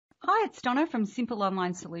Hi, it's Donna from Simple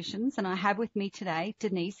Online Solutions, and I have with me today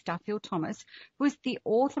Denise Duffield-Thomas, who is the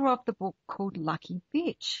author of the book called Lucky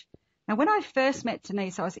Bitch. Now, when I first met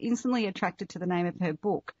Denise, I was instantly attracted to the name of her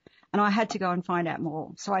book, and I had to go and find out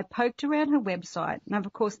more. So I poked around her website, and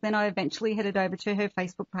of course, then I eventually headed over to her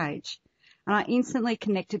Facebook page, and I instantly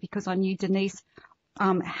connected because I knew Denise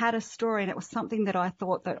had a story, and it was something that I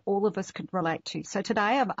thought that all of us could relate to. So today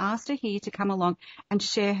I've asked her here to come along and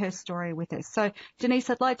share her story with us. So Denise,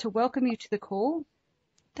 I'd like to welcome you to the call.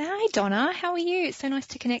 Hi Donna, how are you? It's so nice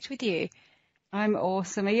to connect with you. I'm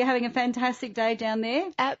awesome. Are you having a fantastic day down there?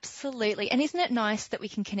 Absolutely. And isn't it nice that we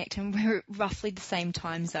can connect and we're roughly the same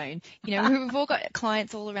time zone? You know, we've all got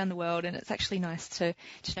clients all around the world, and it's actually nice to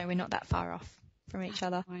know we're not that far off from each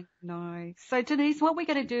other. I know. So Denise, what we're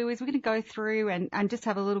going to do is we're going to go through and just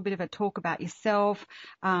have a little bit of a talk about yourself,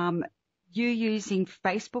 you using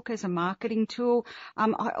Facebook as a marketing tool.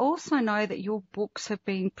 I also know that your books have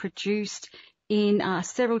been produced in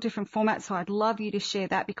several different formats, so I'd love you to share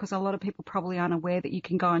that because a lot of people probably aren't aware that you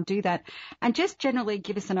can go and do that. And just generally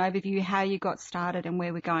give us an overview how you got started and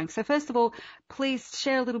where we're going. So first of all, please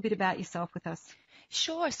share a little bit about yourself with us.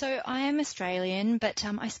 Sure. So I am Australian, but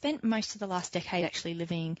I spent most of the last decade actually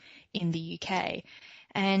living in the UK.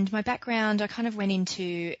 And my background, I kind of went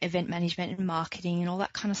into event management and marketing and all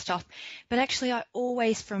that kind of stuff. But actually, I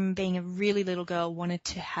always, from being a really little girl, wanted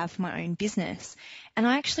to have my own business. And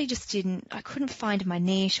I actually just I couldn't find my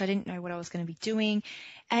niche. I didn't know what I was going to be doing.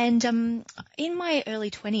 And in my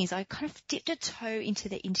early 20s, I kind of dipped a toe into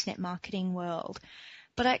the internet marketing world.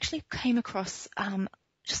 But I actually came across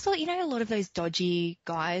just thought, a lot of those dodgy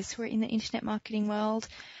guys who are in the internet marketing world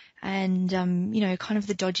and, kind of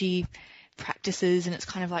the dodgy practices, and it's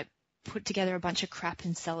kind of like put together a bunch of crap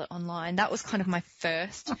and sell it online. That was kind of my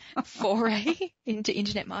first foray into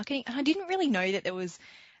internet marketing. And I didn't really know that there was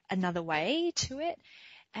another way to it.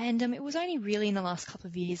 And it was only really in the last couple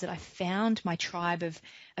of years that I found my tribe of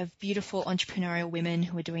beautiful entrepreneurial women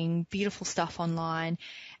who are doing beautiful stuff online.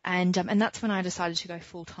 And that's when I decided to go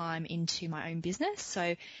full time into my own business.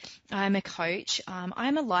 So I'm a coach.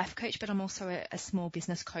 I'm a life coach, but I'm also a small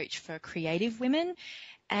business coach for creative women.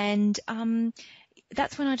 And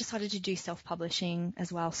that's when I decided to do self-publishing as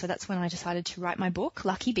well. So that's when I decided to write my book,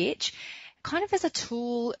 Lucky Bitch, kind of as a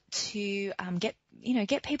tool to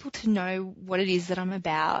get people to know what it is that I'm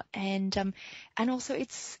about. And also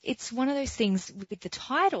it's one of those things with the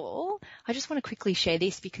title. I just want to quickly share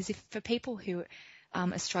this because for people who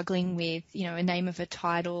are struggling with, a name of a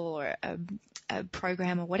title or a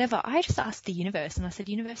program or whatever, I just asked the universe, and I said,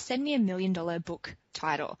 universe, send me $1 million book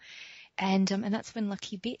title. And that's when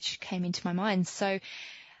Lucky Bitch came into my mind. So,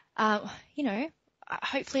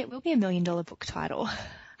 hopefully it will be $1 million book title.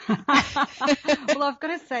 Well, I've got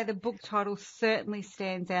to say the book title certainly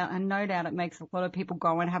stands out, and no doubt it makes a lot of people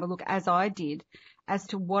go and have a look, as I did, as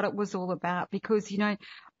to what it was all about. Because,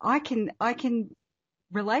 I can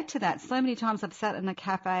relate to that. So many times I've sat in a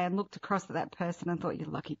cafe and looked across at that person and thought, you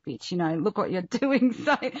lucky bitch, look what you're doing.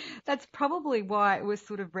 So that's probably why it was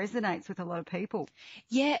sort of resonates with a lot of people.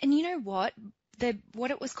 Yeah, and you know what? What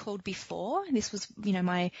it was called before, this was,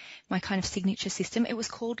 my kind of signature system, it was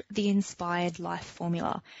called the Inspired Life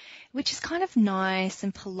Formula, which is kind of nice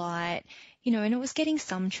and polite, and it was getting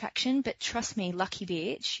some traction, but trust me, Lucky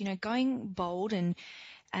Bitch, going bold and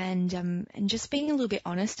just being a little bit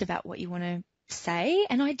honest about what you want to say.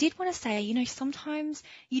 And I did want to say, sometimes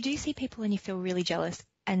you do see people and you feel really jealous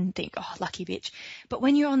and think, oh, lucky bitch. But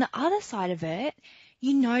when you're on the other side of it,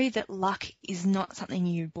 you know that luck is not something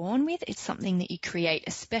you're born with. It's something that you create,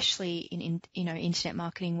 especially in internet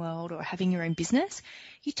marketing world or having your own business.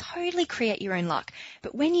 You totally create your own luck.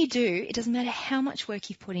 But when you do, it doesn't matter how much work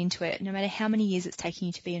you've put into it, no matter how many years it's taking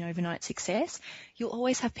you to be an overnight success, you'll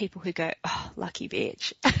always have people who go, oh, lucky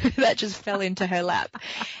bitch, that just fell into her lap.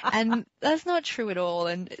 And that's not true at all.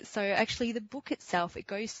 And so actually the book itself, it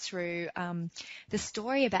goes through the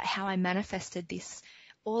story about how I manifested this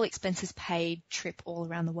all expenses paid trip all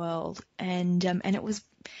around the world. And it was,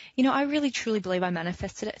 I really truly believe I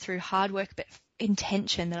manifested it through hard work, but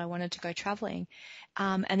intention that I wanted to go traveling.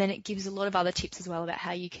 And then it gives a lot of other tips as well about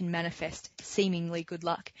how you can manifest seemingly good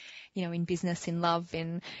luck, in business, in love,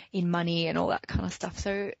 in money and all that kind of stuff.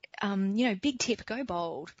 So, big tip, go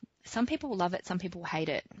bold. Some people will love it. Some people will hate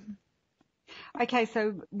it. Okay,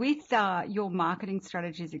 so with your marketing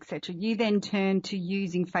strategies, etc., you then turn to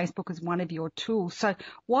using Facebook as one of your tools. So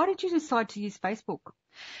why did you decide to use Facebook?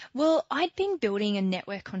 Well, I'd been building a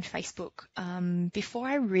network on Facebook before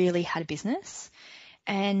I really had a business.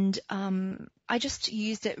 And I just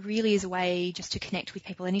used it really as a way just to connect with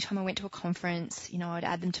people. Anytime I went to a conference, I'd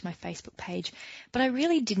add them to my Facebook page. But I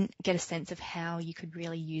really didn't get a sense of how you could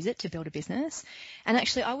really use it to build a business. And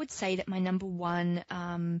actually, I would say that my number one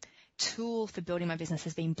tool for building my business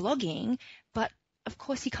has been blogging. But of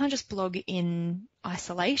course, you can't just blog in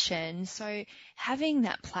isolation. So having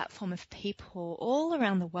that platform of people all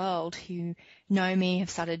around the world who know me, have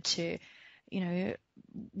started to,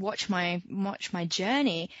 watch my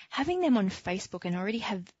journey, having them on Facebook and already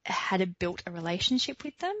have built a relationship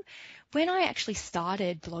with them. When I actually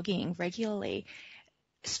started blogging regularly,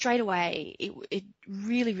 straight away, it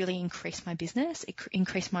really, really increased my business. It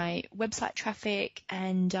increased my website traffic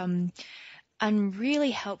and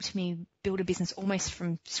really helped me build a business almost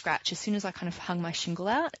from scratch. As soon as I kind of hung my shingle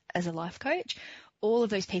out as a life coach, all of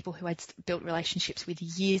those people who I'd built relationships with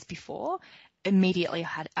years before, immediately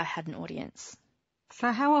I had an audience. So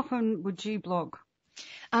how often would you blog?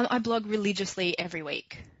 I blog religiously every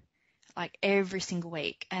week, like every single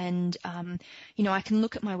week. And, I can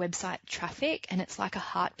look at my website traffic and it's like a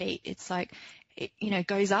heartbeat. It's like, it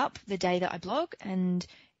goes up the day that I blog and,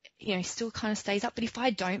 still kind of stays up. But if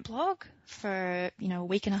I don't blog for, a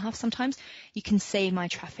week and a half sometimes, you can see my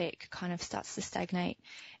traffic kind of starts to stagnate.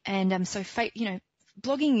 And so,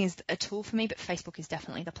 blogging is a tool for me, but Facebook is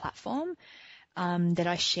definitely the platform that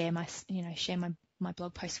I share my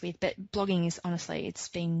blog posts with. But blogging is honestly, it's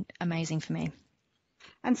been amazing for me.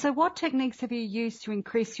 And so what techniques have you used to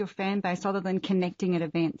increase your fan base other than connecting at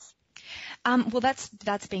events? Well,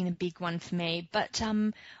 that's been a big one for me. But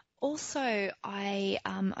also I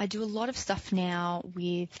do a lot of stuff now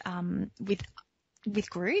with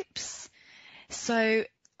groups. So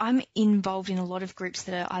I'm involved in a lot of groups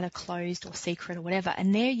that are either closed or secret or whatever,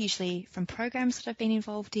 and they're usually from programs that I've been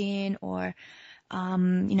involved in or,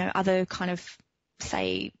 other kind of,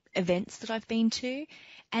 say, events that I've been to.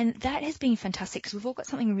 And that has been fantastic because we've all got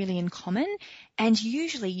something really in common, and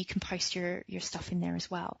usually you can post your stuff in there as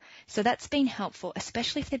well. So that's been helpful,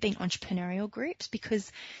 especially if they've been entrepreneurial groups,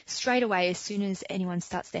 because straight away, as soon as anyone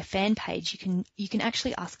starts their fan page, you can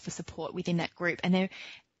actually ask for support within that group. And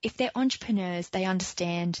if they're entrepreneurs, they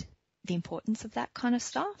understand the importance of that kind of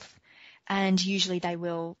stuff, and usually they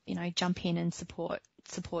will, jump in and support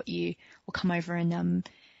you or come over and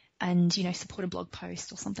support a blog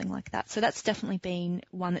post or something like that. So that's definitely been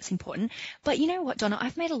one that's important. But you know what, Donna,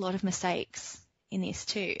 I've made a lot of mistakes in this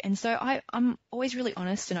too. And so I'm always really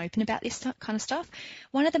honest and open about this kind of stuff.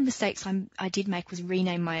 One of the mistakes I did make was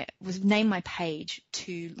name my page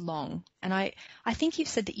too long. And I think you've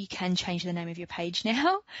said that you can change the name of your page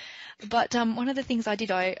now. But one of the things I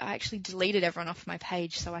did, I actually deleted everyone off my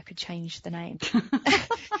page so I could change the name.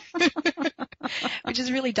 Which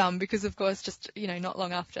is really dumb because, of course, just, not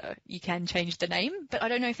long after you can change the name. But I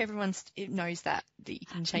don't know if everyone knows that you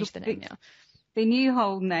can change the name now. The new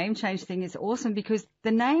whole name change thing is awesome because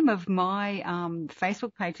the name of my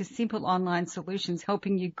Facebook page is Simple Online Solutions,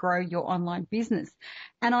 helping you grow your online business.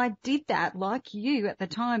 And I did that like you at the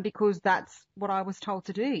time because that's what I was told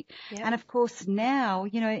to do. Yep. And, of course, now,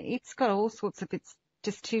 it's got all sorts of it's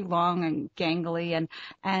just too long and gangly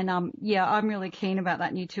and I'm really keen about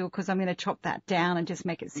that new tool because I'm going to chop that down and just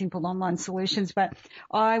make it Simple Online Solutions. But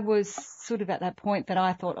I was sort of at that point that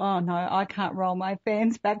I thought, oh no, I can't roll my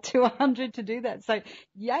fans back to 100 to do that. So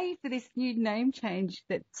yay for this new name change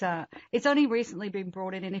that it's only recently been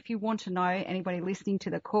brought in. And if you want to know anybody listening to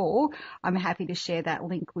the call, I'm happy to share that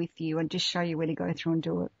link with you and just show you where to go through and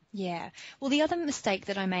do it. Yeah. Well, the other mistake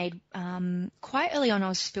that I made quite early on, I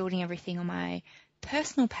was just building everything on my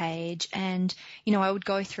personal page and, I would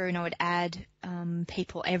go through and I would add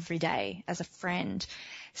people every day as a friend.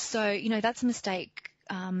 So, that's a mistake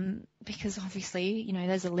because obviously,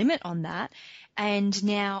 there's a limit on that. And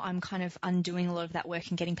now I'm kind of undoing a lot of that work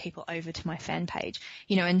and getting people over to my fan page,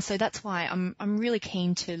 and so that's why I'm really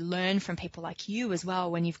keen to learn from people like you as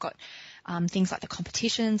well when you've got things like the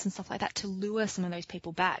competitions and stuff like that to lure some of those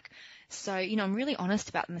people back. So, I'm really honest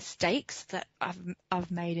about the mistakes that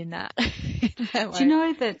I've made in that. Do you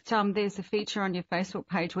know that there's a feature on your Facebook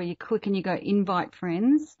page where you click and you go invite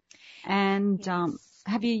friends and yes.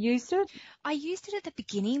 Have you used it? I used it at the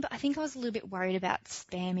beginning, but I think I was a little bit worried about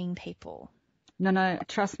spamming people. No,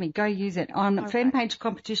 trust me, go use it. On fan page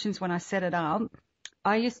competitions when I set it up,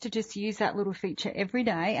 I used to just use that little feature every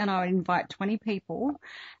day, and I would invite 20 people,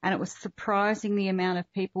 and it was surprising the amount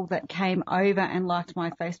of people that came over and liked my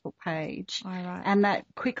Facebook page. All right. And that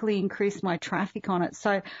quickly increased my traffic on it.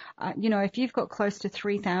 So, if you've got close to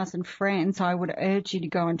 3,000 friends, I would urge you to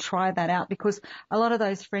go and try that out, because a lot of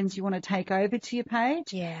those friends you want to take over to your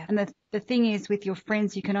page. Yeah. And the thing is, with your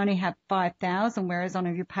friends, you can only have 5,000, whereas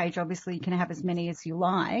on your page, obviously, you can have as many as you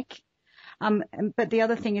like. But the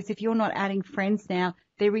other thing is, if you're not adding friends now,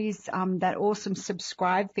 there is that awesome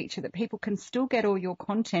subscribe feature that people can still get all your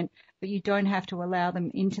content, but you don't have to allow them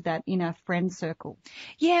into that inner friend circle.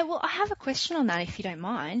 Yeah, well, I have a question on that, if you don't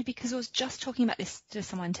mind, because I was just talking about this to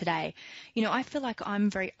someone today. I feel like I'm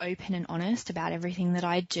very open and honest about everything that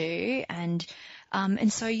I do, and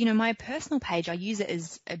so, my personal page, I use it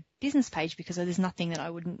as a business page because there's nothing that I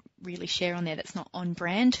wouldn't really share on there that's not on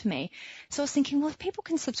brand for me. So I was thinking, well, if people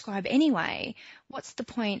can subscribe anyway, what's the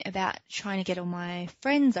point about trying to get all my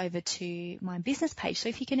friends over to my business page? So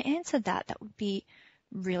if you can answer that, that would be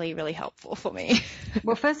really, really helpful for me.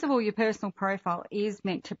 Well, first of all, your personal profile is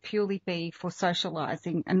meant to purely be for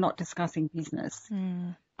socializing and not discussing business.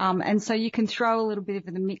 And so you can throw a little bit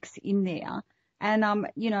of the mix in there. And, and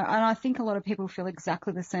I think a lot of people feel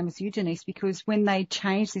exactly the same as you, Denise, because when they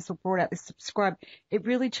changed this or brought out this subscribe, it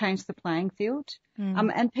really changed the playing field.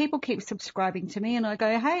 And people keep subscribing to me, and I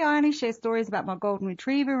go, hey, I only share stories about my golden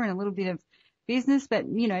retriever and a little bit of business, but,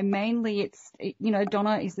 mainly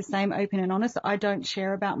Donna is the same, open and honest. I don't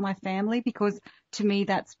share about my family because to me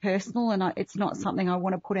that's personal, and it's not something I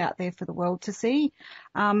want to put out there for the world to see.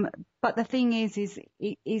 But the thing is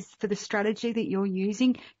for the strategy that you're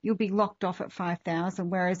using, you'll be locked off at 5,000,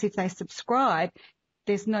 whereas if they subscribe,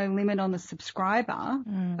 there's no limit on the subscriber.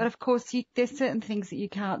 But of course, there's certain things that you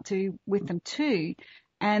can't do with them too.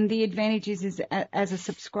 And the advantage is as a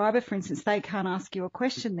subscriber, for instance, they can't ask you a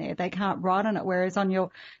question there. They can't write on it. Whereas on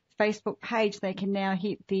your Facebook page, they can now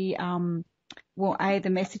hit the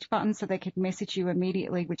message button, so they could message you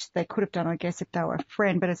immediately, which they could have done, I guess, if they were a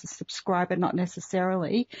friend, but as a subscriber, not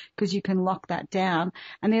necessarily, because you can lock that down.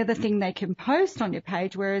 And the other thing, they can post on your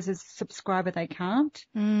page, whereas as a subscriber, they can't.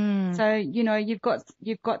 So, you've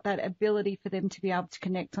got that ability for them to be able to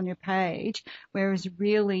connect on your page, whereas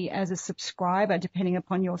really as a subscriber, depending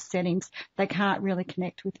upon your settings, they can't really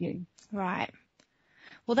connect with you. Right.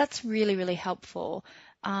 Well, that's really, really helpful.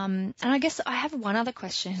 And I guess I have one other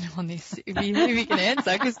question on this, if you can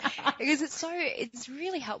answer, because it's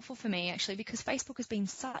really helpful for me, actually, because Facebook has been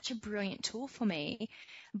such a brilliant tool for me,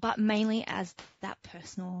 but mainly as that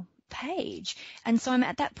personal page. And so I'm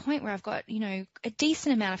at that point where I've got, a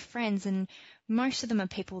decent amount of friends, and most of them are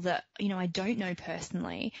people that, I don't know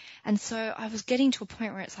personally. And so I was getting to a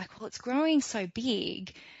point where it's like, well, it's growing so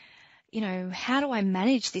big. How do I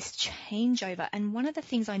manage this changeover? And one of the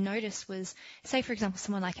things I noticed was, say, for example,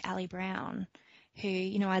 someone like Ali Brown, who,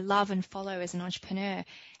 I love and follow as an entrepreneur.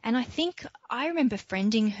 And I think I remember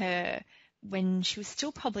friending her when she was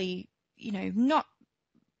still probably, not,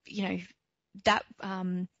 that,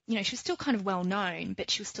 she was still kind of well known,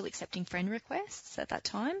 but she was still accepting friend requests at that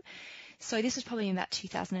time. So this was probably in about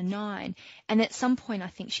 2009. And at some point, I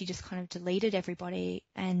think she just kind of deleted everybody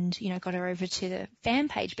and, got her over to the fan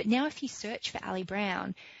page. But now if you search for Ali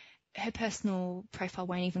Brown, her personal profile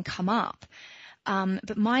won't even come up.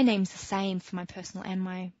 But my name's the same for my personal and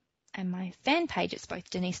my fan page. It's both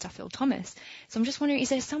Denise Duffield-Thomas. So I'm just wondering, is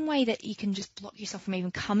there some way that you can just block yourself from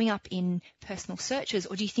even coming up in personal searches?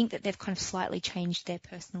 Or do you think that they've kind of slightly changed their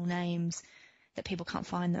personal names that people can't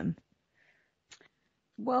find them?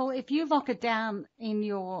 Well, if you lock it down in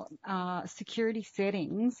your security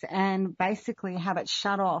settings and basically have it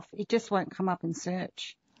shut off, it just won't come up in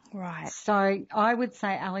search. Right. So I would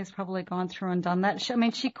say Ali's probably gone through and done that. I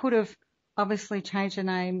mean, she could have obviously changed her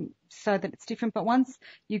name so that it's different, but once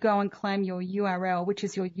you go and claim your URL, which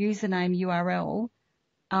is your username URL,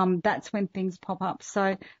 that's when things pop up.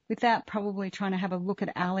 So without probably trying to have a look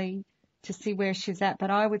at Ali to see where she's at,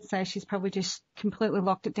 but I would say she's probably just completely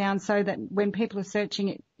locked it down so that when people are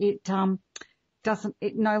searching it no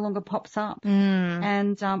longer pops up.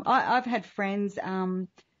 And I've had friends, and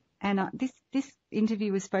this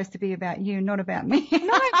interview was supposed to be about you, not about me.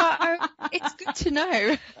 No, it's good to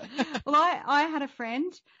know. Well, I had a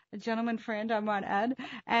friend, a gentleman friend, I might add,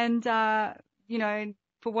 and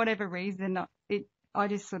for whatever reason, I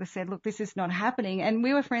just sort of said, look, this is not happening. And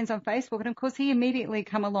we were friends on Facebook. And of course, he immediately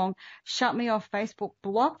come along, shut me off Facebook,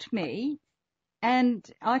 blocked me, and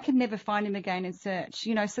I could never find him again in search.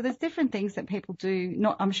 So there's different things that people do.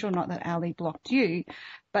 I'm sure not that Ali blocked you,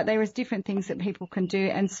 but there is different things that people can do.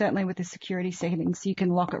 And certainly with the security settings, you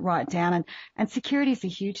can lock it right down. And security is a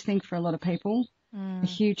huge thing for a lot of people. a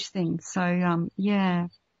huge thing. So, yeah.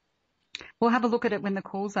 We'll have a look at it when the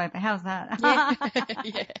call's over. How's that? Yeah.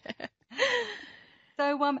 Yeah.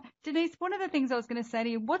 So, Denise, one of the things I was going to say to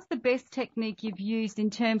you, what's the best technique you've used in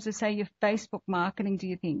terms of, say, your Facebook marketing, do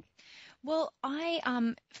you think? Well,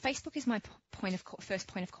 Facebook is my first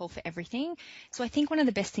point of call for everything. So I think one of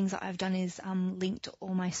the best things that I've done is linked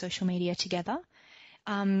all my social media together.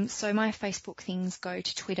 So my Facebook things go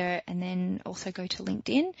to Twitter and then also go to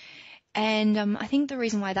LinkedIn. And I think the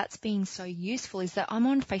reason why that's been so useful is that I'm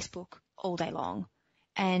on Facebook all day long.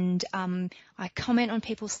 And I comment on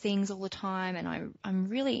people's things all the time, and I'm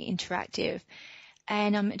really interactive.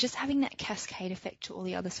 And just having that cascade effect to all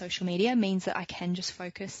the other social media means that I can just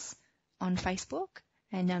focus on Facebook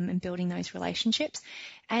and building those relationships.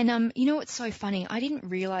 And you know what's so funny? I didn't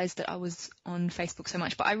realize that I was on Facebook so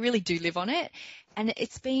much, but I really do live on it. And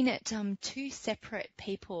it's been at two separate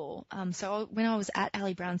people. So when I was at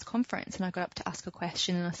Ali Brown's conference and I got up to ask a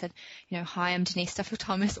question and I said, hi, I'm Denise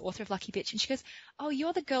Duffield-Thomas, author of Lucky Bitch. And she goes, oh,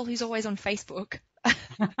 you're the girl who's always on Facebook.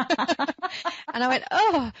 And I went,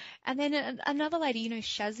 oh. And then another lady,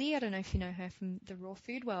 Shazzy, I don't know if you know her from the raw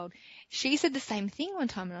food world. She said the same thing one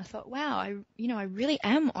time. And I thought, wow, I really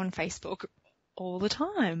am on Facebook all the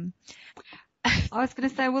time. I was going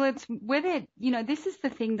to say, well, it's whether, this is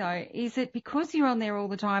the thing though, is it because you're on there all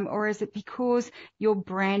the time or is it because your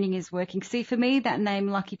branding is working? See, for me, that name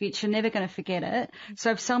Lucky Bitch, you're never going to forget it.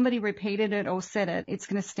 So if somebody repeated it or said it, it's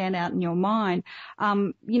going to stand out in your mind.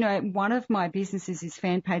 One of my businesses is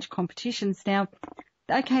fan page competitions. Now,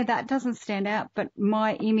 okay, that doesn't stand out, but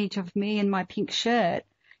my image of me in my pink shirt,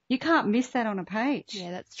 you can't miss that on a page.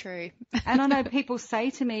 Yeah, that's true. And I know people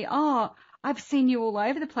say to me, oh, I've seen you all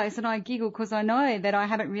over the place, and I giggle because I know that I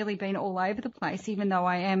haven't really been all over the place, even though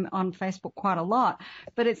I am on Facebook quite a lot.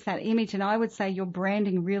 But it's that image, and I would say your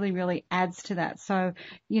branding really, really adds to that. So,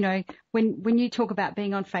 when you talk about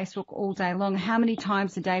being on Facebook all day long, how many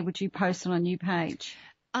times a day would you post on a new page?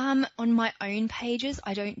 On my own pages,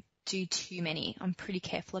 I don't do too many. I'm pretty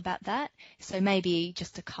careful about that. So maybe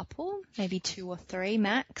just a couple, maybe 2 or 3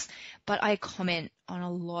 max. But I comment on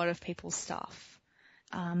a lot of people's stuff.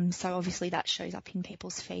 So obviously that shows up in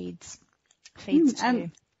people's feeds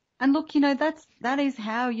too. And look, that is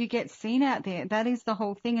how you get seen out there. That is the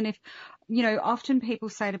whole thing. And if, often people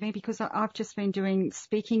say to me, because I've just been doing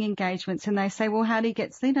speaking engagements and they say, well, how do you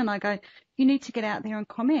get seen? And I go, you need to get out there and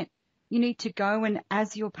comment. You need to go and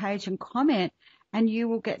as your page and comment and you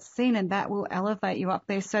will get seen and that will elevate you up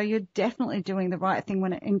there. So you're definitely doing the right thing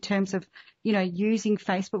in terms of, using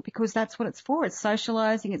Facebook because that's what it's for. It's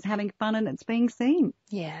socializing, it's having fun and it's being seen.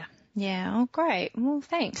 Yeah. Yeah. Oh, great. Well,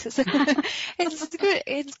 thanks. It's good.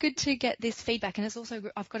 It's good to get this feedback. And it's also,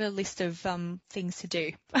 I've got a list of things to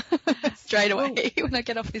do straight away when I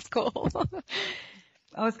get off this call.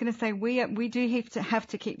 I was going to say we do have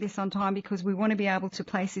to keep this on time because we want to be able to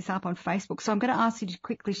place this up on Facebook. So I'm going to ask you to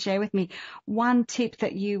quickly share with me one tip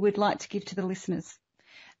that you would like to give to the listeners.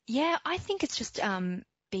 Yeah, I think it's just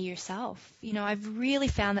be yourself. I've really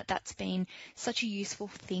found that that's been such a useful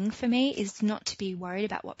thing for me is not to be worried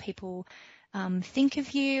about what people think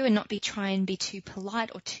of you and not try and be too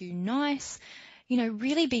polite or too nice.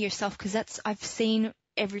 Really be yourself because I've seen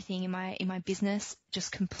everything in my business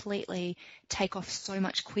just completely take off so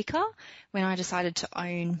much quicker when I decided to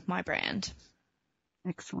own my brand.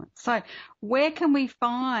 Excellent. So where can we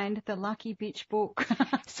find the Lucky Bitch book?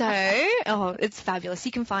 It's fabulous.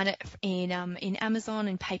 You can find it in Amazon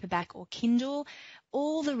in paperback or Kindle,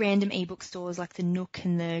 all the random ebook stores like the Nook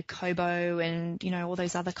and the Kobo and, all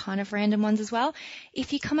those other kind of random ones as well.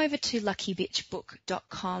 If you come over to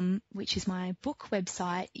luckybitchbook.com, which is my book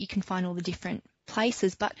website, you can find all the different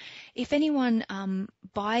places. But if anyone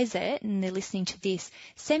buys it and they're listening to this,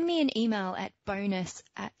 send me an email at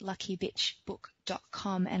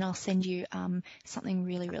bonus@luckybitchbook.com and I'll send you something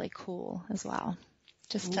really, really cool as well.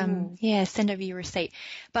 Just, send over your receipt.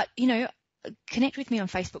 But, connect with me on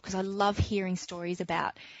Facebook because I love hearing stories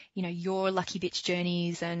about, your lucky bitch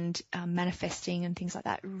journeys and manifesting and things like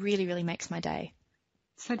that. It really, really makes my day.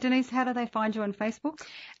 So, Denise, how do they find you on Facebook?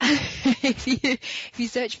 If you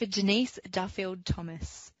search for Denise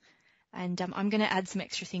Duffield-Thomas. And I'm going to add some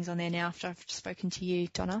extra things on there now after I've spoken to you,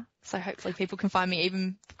 Donna. So hopefully people can find me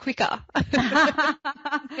even quicker.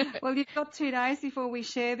 Well, you've got 2 days before we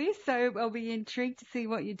share this, so I'll be intrigued to see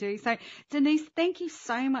what you do. So, Denise, thank you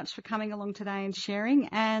so much for coming along today and sharing.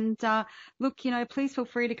 And look, please feel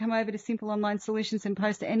free to come over to Simple Online Solutions and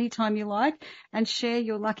post anytime you like and share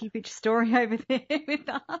your Lucky Bitch story over there with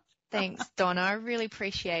us. Thanks, Donna. I really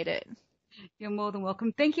appreciate it. You're more than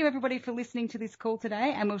welcome. Thank you, everybody, for listening to this call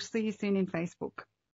today, and we'll see you soon in Facebook.